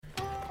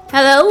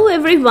Hello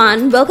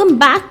everyone, welcome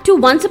back to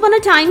Once Upon a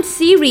Time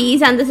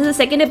series, and this is the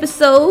second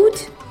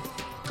episode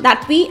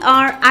that we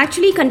are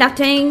actually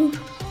conducting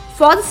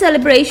for the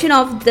celebration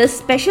of this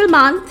special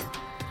month,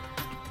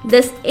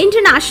 this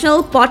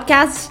International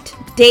Podcast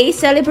Day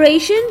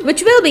celebration,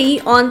 which will be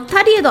on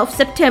 30th of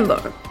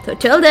September. So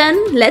till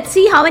then, let's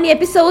see how many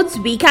episodes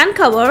we can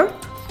cover.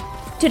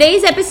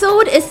 Today's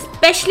episode is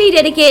specially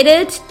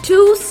dedicated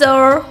to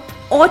Sir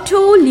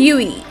Otto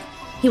Loewi.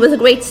 He was a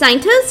great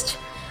scientist,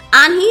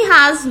 and he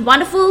has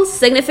wonderful,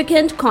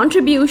 significant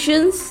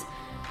contributions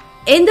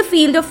in the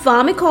field of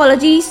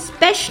pharmacology,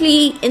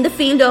 especially in the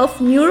field of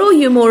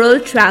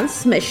neurohumoral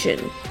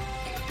transmission.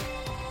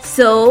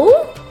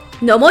 So,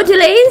 no more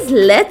delays,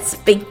 let's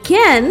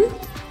begin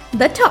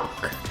the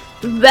talk.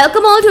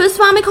 Welcome all to his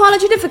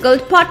Pharmacology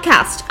Difficult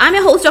podcast. I'm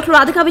your host, Dr.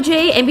 Radhika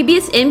Vijay,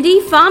 MBBS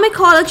MD,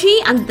 Pharmacology,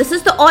 and this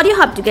is the audio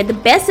hub to get the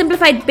best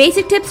simplified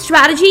basic tips,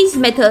 strategies,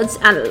 methods,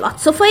 and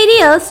lots of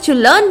ideas to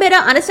learn better,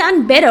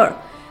 understand better,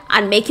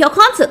 and make your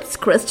concepts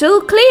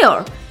crystal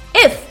clear.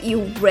 If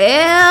you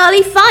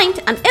really find,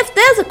 and if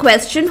there's a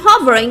question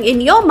hovering in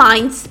your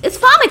minds, is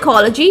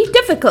pharmacology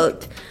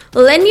difficult?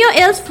 Lend your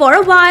ears for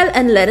a while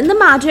and let in the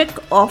magic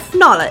of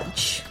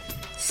knowledge.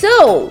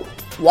 So,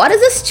 what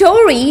is the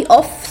story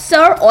of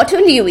Sir Otto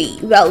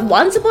Loewi? Well,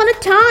 once upon a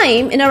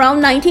time in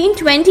around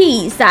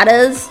 1920s, that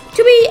is,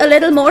 to be a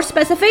little more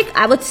specific,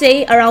 I would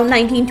say around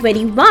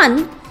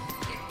 1921,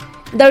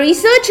 the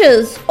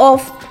researchers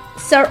of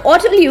Sir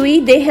Otto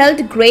Loewi, they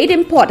held great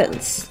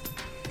importance.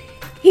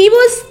 He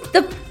was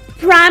the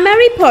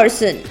primary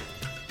person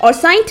or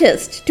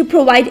scientist to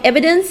provide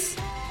evidence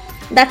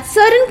that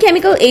certain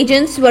chemical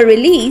agents were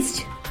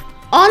released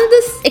on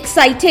this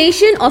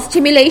excitation or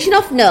stimulation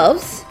of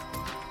nerves,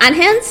 and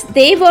hence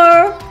they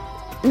were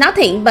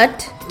nothing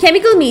but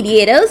chemical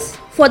mediators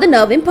for the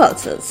nerve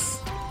impulses.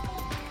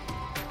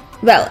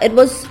 Well, it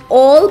was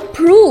all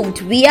proved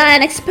via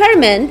an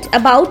experiment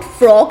about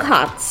frog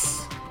hearts.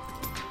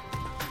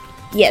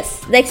 Yes,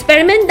 the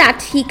experiment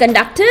that he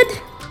conducted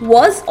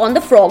was on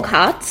the frog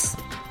hearts.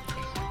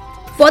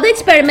 For the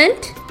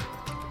experiment,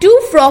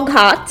 2 frog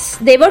hearts,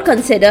 they were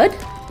considered.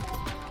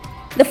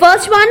 The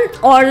first one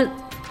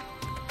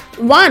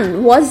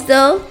was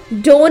the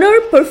donor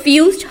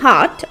perfused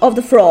heart of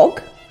the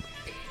frog,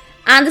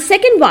 and the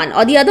second one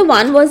or the other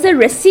one was the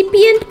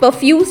recipient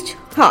perfused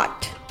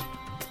heart.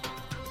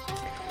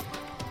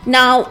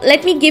 Now,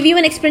 let me give you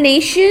an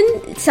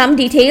explanation, some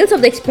details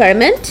of the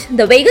experiment.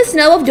 The vagus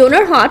nerve of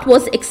donor heart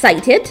was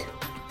excited,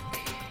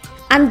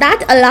 and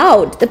that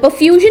allowed the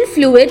perfusion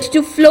fluid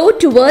to flow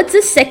towards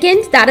the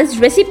second, that is,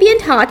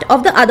 recipient heart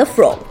of the other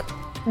frog.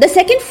 The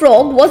second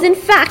frog was in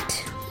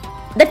fact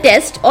the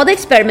test or the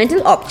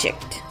experimental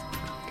object.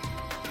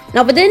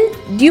 Now, within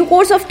due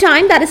course of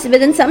time, that is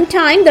within some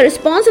time, the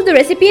response of the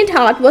recipient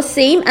heart was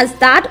same as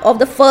that of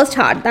the first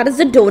heart, that is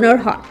the donor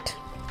heart.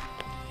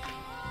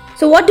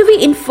 So what do we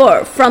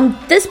infer from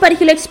this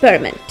particular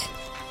experiment?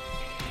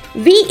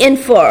 We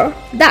infer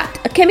that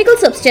a chemical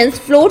substance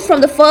flowed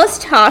from the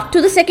first heart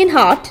to the second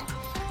heart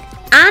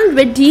and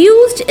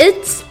reduced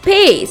its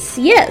pace,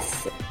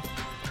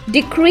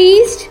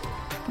 decreased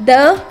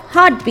the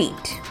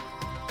heartbeat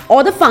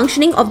or the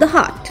functioning of the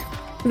heart.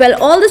 Well,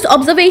 all this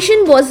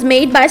observation was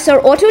made by Sir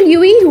Otto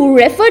Loewi, who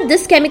referred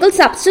this chemical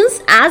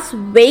substance as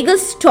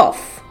vagus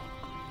stuff.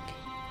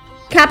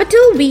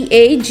 Capital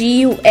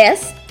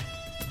VAGUS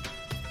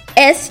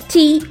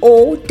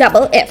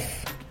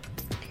STOFF.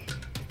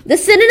 The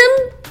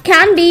synonym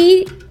can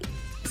be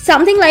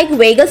something like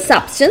vagus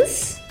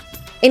substance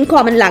in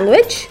common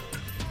language.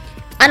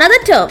 Another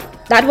term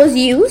that was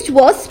used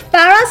was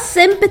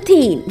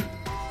parasympathine.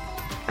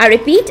 I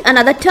repeat,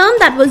 another term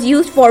that was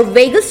used for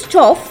vagus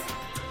stuff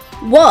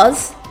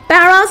was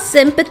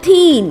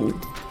parasympathine.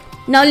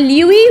 Now,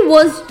 Loewi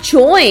was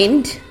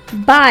joined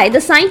by the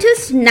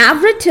scientist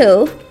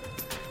Navratil,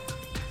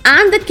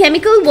 and the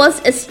chemical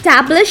was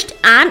established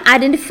and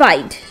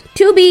identified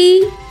to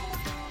be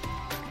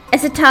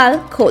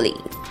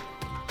acetylcholine.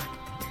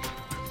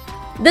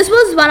 This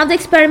was one of the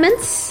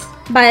experiments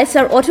by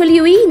Sir Otto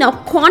Loewi. Now,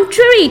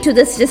 contrary to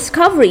this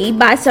discovery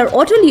by Sir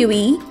Otto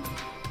Loewi,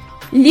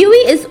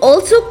 Loewi is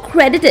also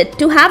credited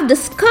to have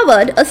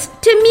discovered a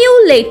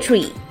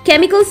stimulatory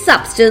chemical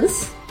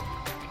substance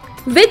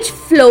which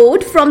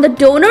flowed from the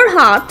donor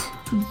heart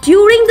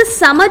during the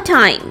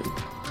summertime.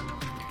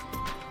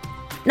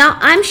 Now,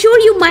 I'm sure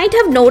you might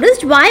have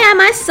noticed, why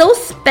am I so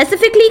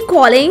specifically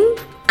calling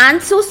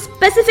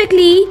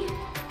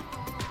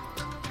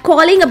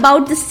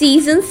about the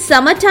season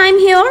summertime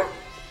here?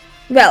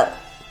 Well,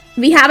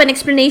 we have an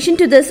explanation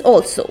to this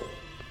also.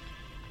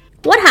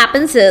 What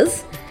happens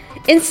is,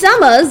 in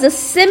summers, the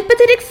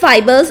sympathetic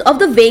fibers of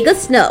the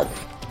vagus nerve,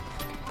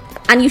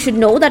 and you should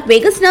know that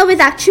vagus nerve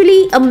is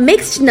actually a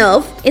mixed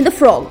nerve in the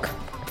frog.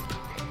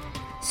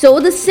 So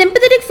the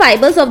sympathetic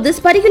fibers of this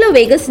particular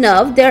vagus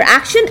nerve, their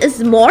action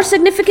is more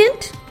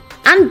significant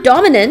and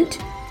dominant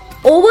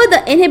over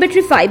the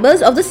inhibitory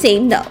fibers of the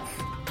same nerve.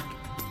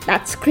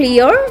 That's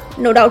clear,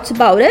 no doubts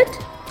about it.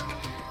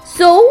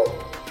 So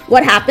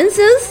what happens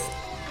is,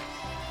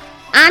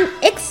 an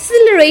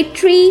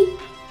acceleratory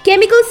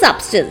chemical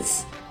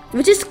substance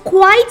which is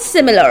quite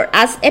similar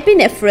as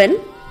epinephrine.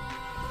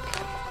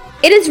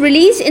 It is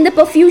released in the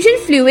perfusion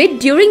fluid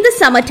during the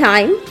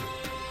summertime,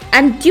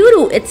 and due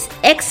to its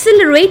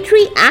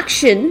acceleratory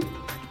action,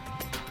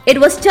 it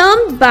was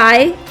termed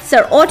by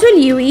Sir Otto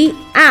Loewi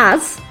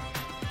as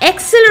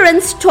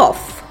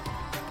accelerantstoff.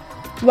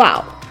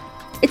 Wow,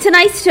 it's a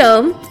nice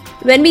term.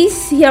 When we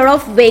hear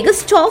of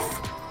vagus stoph,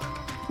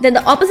 then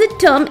the opposite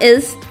term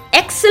is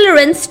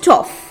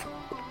accelerantstoff.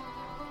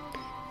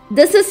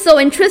 This is so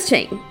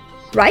interesting,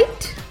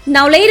 right?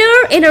 Now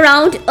later, in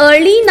around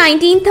early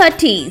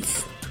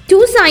 1930s,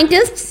 two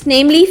scientists,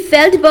 namely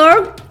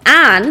Feldberg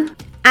and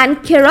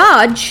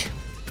Keraj,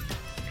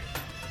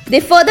 they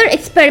further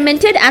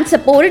experimented and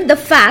supported the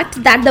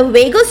fact that the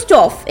vagus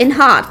stoph in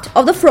heart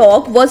of the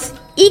frog was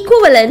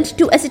equivalent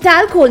to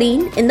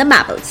acetylcholine in the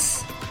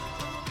mammals.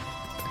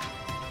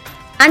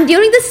 And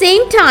during the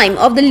same time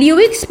of the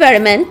Loewi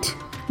experiment,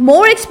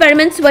 more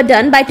experiments were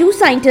done by two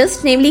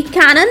scientists, namely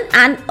Cannon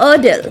and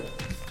Erdel.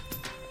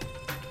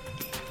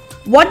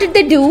 What did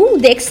they do?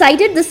 They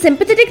excited the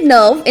sympathetic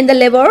nerve in the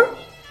liver,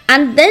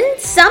 and then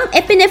some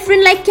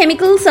epinephrine-like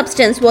chemical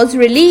substance was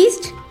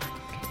released,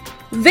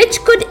 which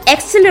could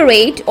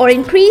accelerate or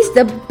increase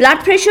the blood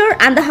pressure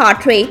and the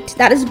heart rate,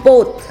 that is,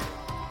 both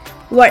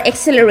were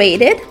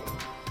accelerated.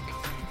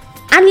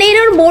 And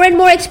later, more and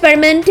more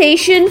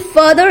experimentation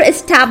further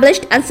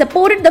established and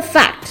supported the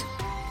fact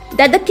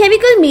that the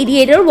chemical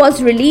mediator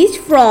was released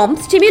from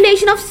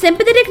stimulation of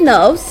sympathetic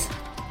nerves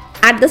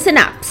at the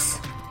synapse.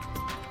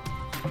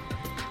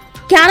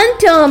 Cannon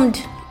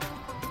termed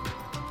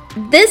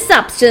this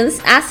substance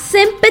as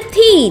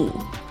sympathine.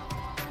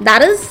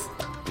 That is,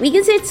 we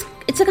can say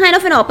it's a kind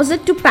of an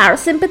opposite to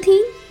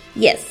parasympathine.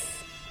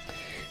 Yes.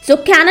 So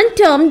Cannon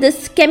termed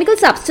this chemical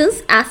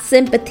substance as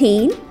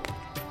sympathine.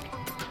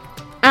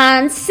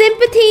 And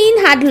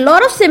sympathine had a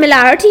lot of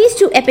similarities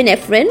to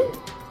epinephrine,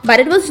 but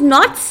it was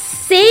not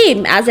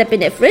same as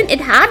epinephrine.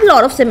 It had a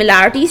lot of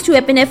similarities to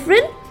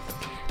epinephrine,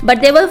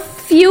 but there were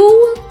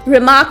few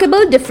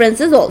remarkable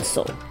differences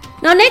also.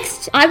 Now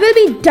next, I will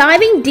be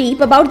diving deep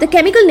about the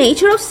chemical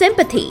nature of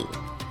sympathine.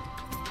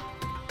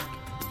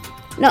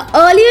 Now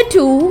earlier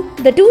too,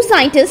 the two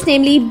scientists,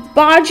 namely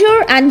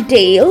Barger and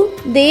Dale,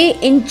 they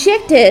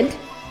injected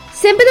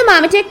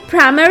sympathomimetic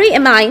primary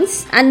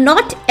amines and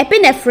not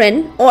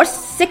epinephrine or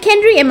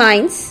secondary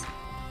amines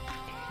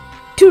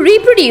to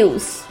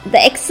reproduce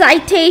the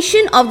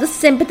excitation of the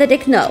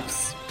sympathetic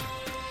nerves.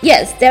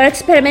 Yes, their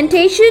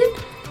experimentation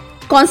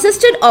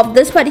consisted of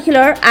this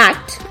particular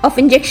act of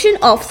injection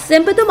of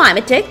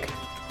sympathomimetic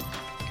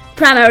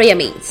primary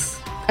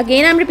amines.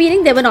 Again, I'm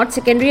repeating, they were not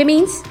secondary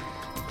amines,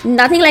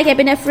 nothing like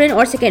epinephrine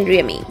or secondary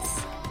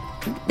amines.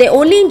 They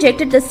only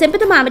injected the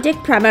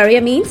sympathomimetic primary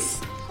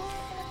amines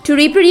to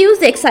reproduce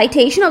the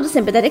excitation of the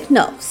sympathetic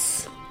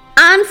nerves.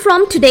 And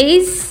from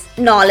today's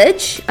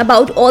knowledge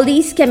about all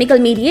these chemical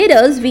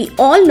mediators, we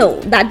all know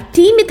that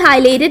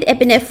demethylated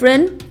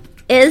epinephrine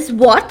is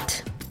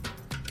what?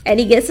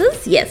 Any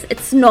guesses? Yes,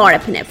 it's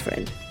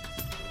norepinephrine.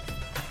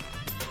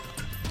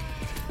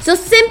 So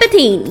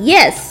sympathine,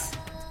 yes,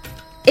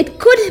 it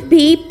could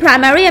be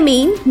primary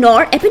amine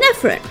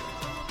norepinephrine.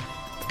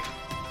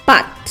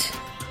 But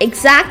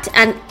exact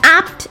and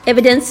apt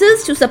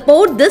evidences to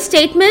support this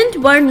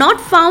statement were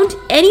not found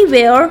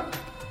anywhere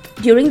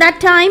during that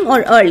time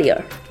or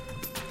earlier.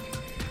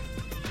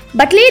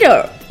 But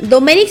later, though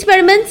many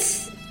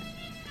experiments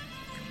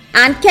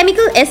and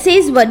chemical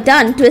assays were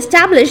done to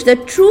establish the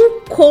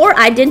true core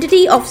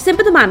identity of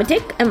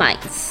sympathomimetic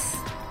amines.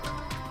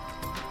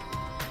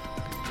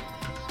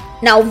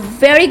 Now,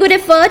 very good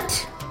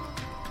effort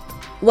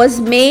was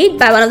made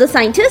by one of the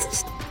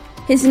scientists.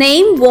 His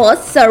name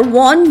was Sir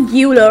von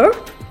Euler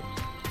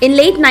in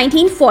late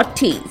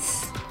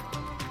 1940s.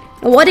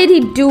 Now, what did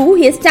he do?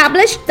 He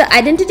established the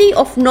identity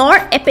of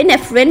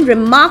norepinephrine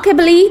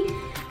remarkably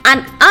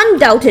and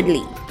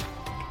undoubtedly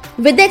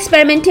with the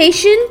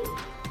experimentation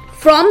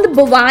from the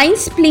bovine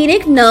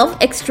splenic nerve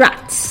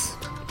extracts.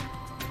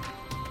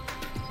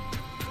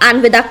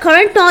 And with our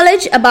current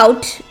knowledge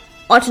about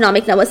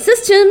autonomic nervous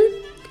system,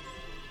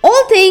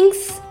 all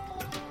things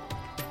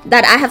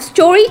that I have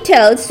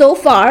storytelled so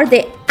far,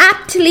 they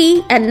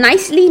aptly and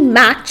nicely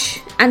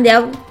match, and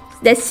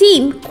they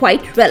seem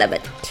quite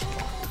relevant.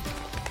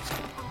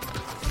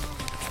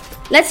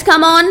 Let's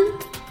come on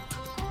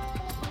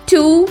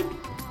to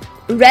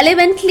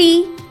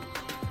relevantly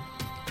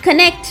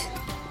connect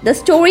the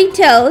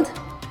story-told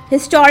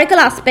historical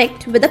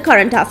aspect with the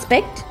current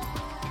aspect.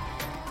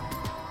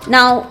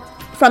 Now,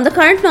 from the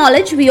current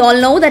knowledge, we all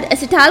know that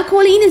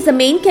acetylcholine is the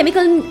main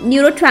chemical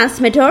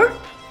neurotransmitter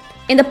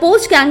in the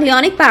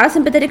postganglionic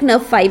parasympathetic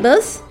nerve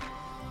fibers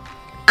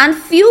and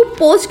few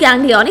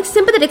postganglionic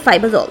sympathetic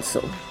fibers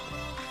also.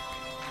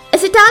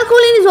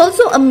 Acetylcholine is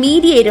also a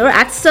mediator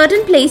at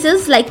certain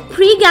places like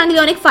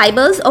preganglionic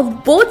fibers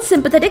of both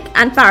sympathetic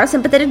and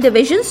parasympathetic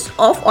divisions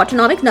of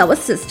autonomic nervous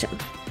system.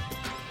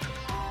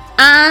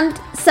 And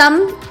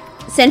some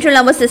central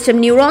nervous system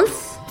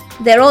neurons,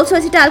 there also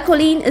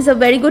acetylcholine is a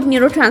very good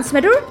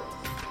neurotransmitter.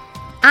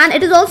 And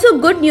it is also a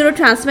good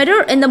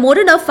neurotransmitter in the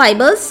motor nerve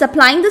fibers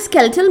supplying the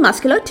skeletal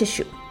muscular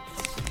tissue.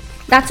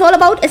 That's all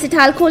about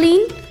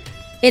acetylcholine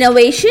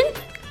innervation.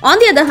 On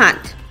the other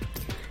hand,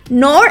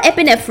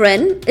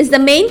 norepinephrine is the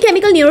main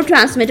chemical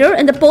neurotransmitter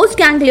in the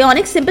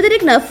postganglionic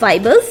sympathetic nerve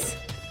fibers,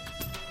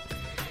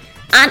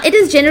 and it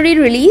is generally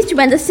released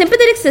when the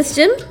sympathetic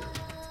system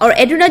or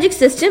adrenergic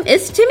system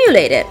is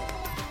stimulated.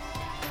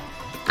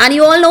 And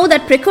you all know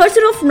that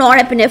precursor of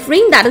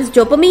norepinephrine, that is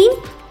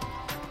dopamine,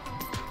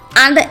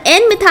 and the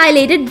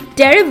N-methylated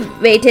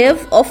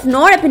derivative of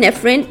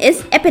norepinephrine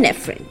is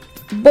epinephrine.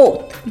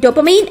 Both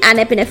dopamine and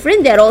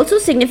epinephrine, they are also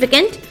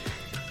significant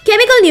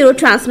chemical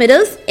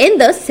neurotransmitters in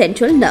the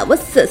central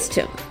nervous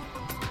system.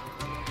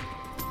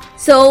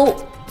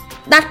 So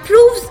that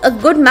proves a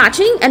good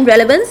matching and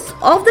relevance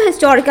of the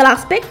historical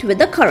aspect with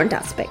the current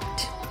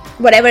aspect.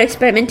 Whatever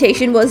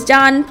experimentation was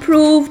done,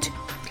 proved,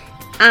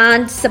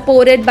 and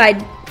supported by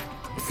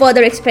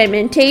further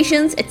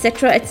experimentations,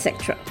 etc.,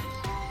 etc.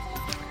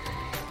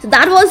 So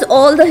that was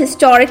all the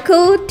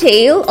historical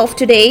tale of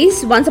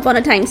today's Once Upon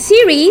a Time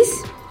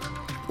series.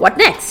 What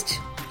next?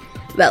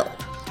 Well,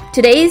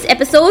 today's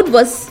episode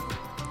was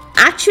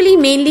actually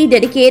mainly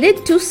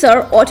dedicated to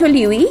Sir Otto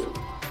Loewi.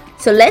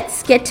 So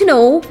let's get to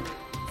know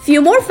a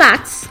few more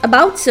facts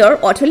about Sir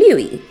Otto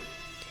Loewi.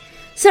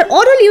 Sir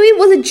Otto Loewi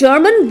was a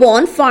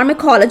German-born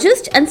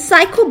pharmacologist and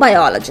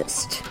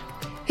psychobiologist.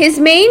 His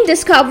main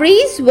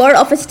discoveries were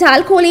of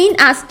acetylcholine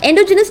as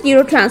endogenous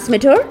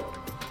neurotransmitter.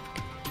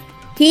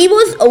 He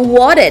was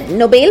awarded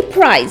Nobel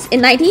Prize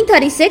in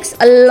 1936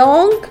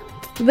 along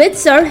with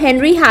Sir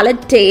Henry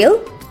Hallett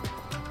Dale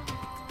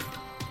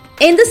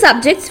in the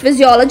subjects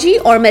physiology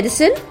or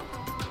medicine.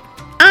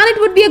 And it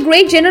would be a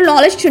great general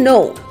knowledge to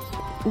know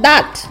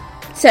that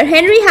Sir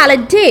Henry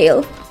Hallett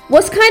Dale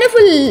was kind of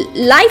a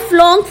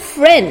lifelong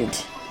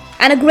friend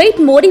and a great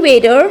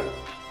motivator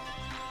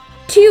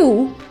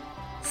to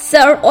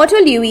Sir Otto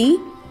Loewi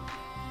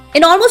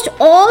in almost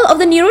all of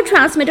the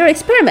neurotransmitter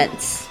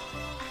experiments.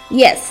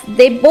 Yes,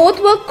 they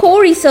both were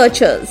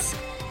co-researchers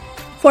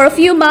for a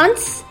few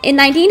months in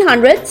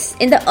 1900s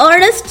in the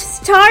Ernest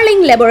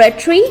Starling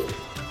Laboratory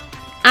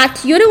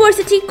at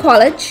University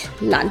College,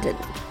 London.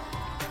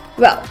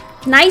 Well,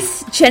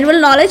 nice general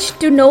knowledge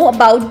to know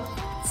about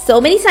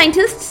so many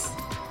scientists,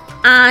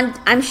 and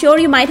I'm sure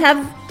you might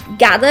have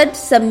gathered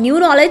some new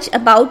knowledge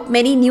about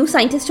many new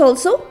scientists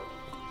also.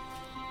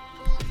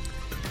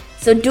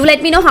 So do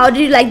let me know how did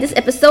you like this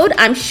episode.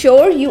 I'm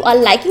sure you are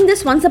liking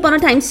this Once Upon a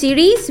Time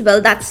series. Well,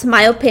 that's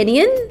my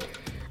opinion.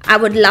 I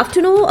would love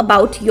to know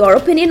about your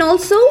opinion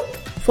also.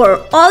 For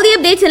all the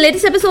updates and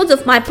latest episodes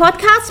of my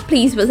podcast,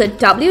 please visit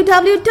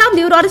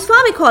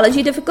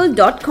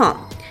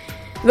www.pharmacologydifficult.com,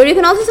 where you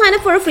can also sign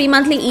up for a free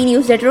monthly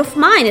e-newsletter of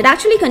mine. It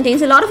actually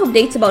contains a lot of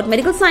updates about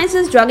medical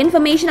sciences, drug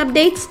information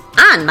updates,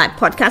 and my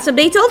podcast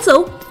updates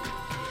also.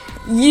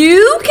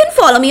 You can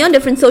follow me on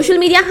different social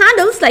media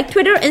handles like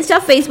Twitter,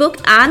 Insta,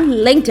 Facebook, and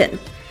LinkedIn.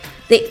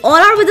 They all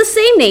are with the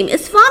same name.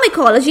 It's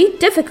Pharmacology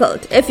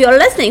Difficult. If you're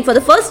listening for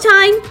the first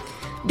time,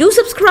 do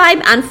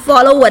subscribe and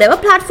follow whatever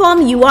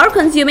platform you are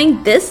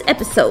consuming this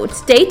episode.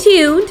 Stay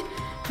tuned.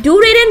 Do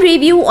rate and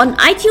review on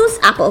iTunes,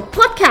 Apple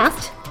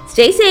Podcast.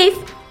 Stay safe,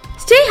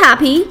 stay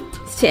happy,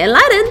 stay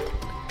enlightened.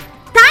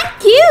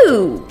 Thank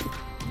you.